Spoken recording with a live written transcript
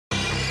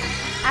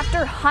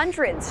After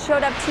hundreds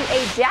showed up to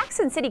a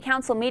Jackson City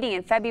Council meeting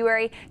in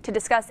February to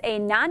discuss a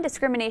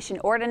non-discrimination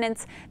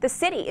ordinance, the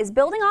city is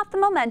building off the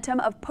momentum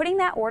of putting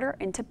that order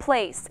into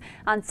place.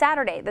 On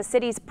Saturday, the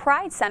city's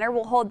Pride Center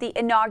will hold the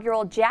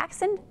inaugural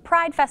Jackson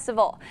Pride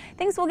Festival.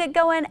 Things will get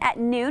going at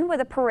noon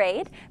with a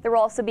parade. There will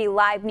also be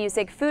live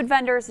music, food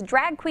vendors,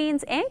 drag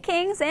queens and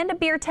kings, and a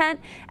beer tent.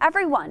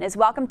 Everyone is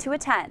welcome to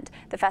attend.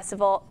 The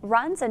festival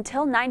runs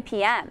until 9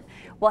 p.m.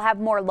 We'll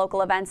have more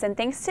local events and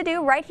things to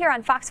do right here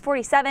on Fox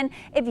 47.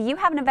 If you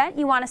have an event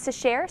you want us to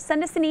share,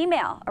 send us an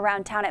email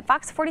around town at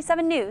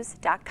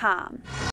fox47news.com.